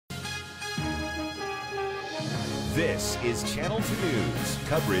This is Channel 2 News,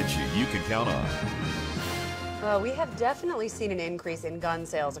 coverage you can count on. Well, we have definitely seen an increase in gun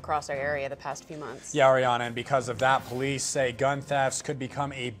sales across our area the past few months. Yeah, Ariana, and because of that, police say gun thefts could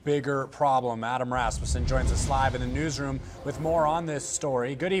become a bigger problem. Adam Rasmussen joins us live in the newsroom with more on this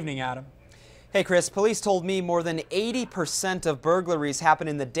story. Good evening, Adam. Hey, Chris, police told me more than 80% of burglaries happen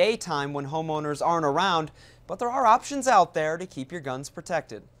in the daytime when homeowners aren't around, but there are options out there to keep your guns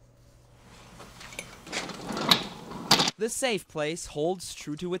protected. The safe place holds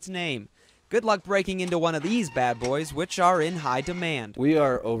true to its name. Good luck breaking into one of these bad boys, which are in high demand. We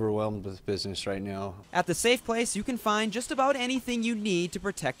are overwhelmed with business right now. At the safe place, you can find just about anything you need to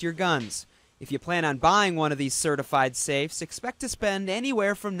protect your guns. If you plan on buying one of these certified safes, expect to spend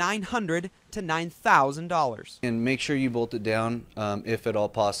anywhere from $900 to $9,000. And make sure you bolt it down if at all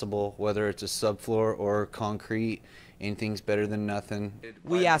possible, whether it's a subfloor or concrete. Anything's better than nothing.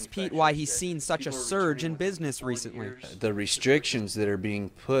 We asked Pete why he's seen such a surge in business recently. The restrictions that are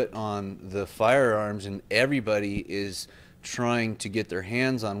being put on the firearms, and everybody is trying to get their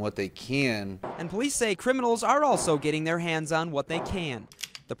hands on what they can. And police say criminals are also getting their hands on what they can.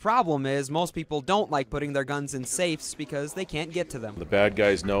 The problem is most people don't like putting their guns in safes because they can't get to them. The bad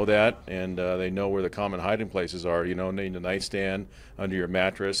guys know that, and they know where the common hiding places are, you know, in the nightstand, under your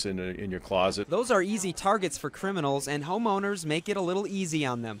mattress, in your closet. Those are easy targets for criminals, and homeowners make it a little easy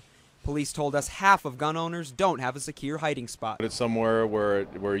on them. Police told us half of gun owners don't have a secure hiding spot. It's somewhere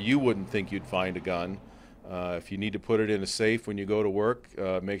where you wouldn't think you'd find a gun. If you need to put it in a safe when you go to work,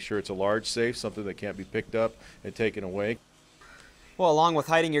 make sure it's a large safe, something that can't be picked up and taken away. Well, along with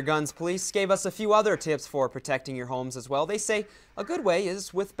hiding your guns, police gave us a few other tips for protecting your homes as well. They say a good way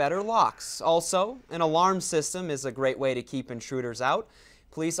is with better locks. Also, an alarm system is a great way to keep intruders out.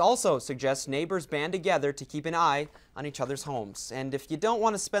 Police also suggest neighbors band together to keep an eye on each other's homes. And if you don't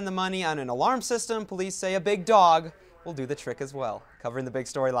want to spend the money on an alarm system, police say a big dog will do the trick as well. Covering the big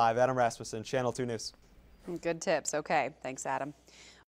story live, Adam Rasmussen, Channel 2 News. Good tips. Okay. Thanks, Adam.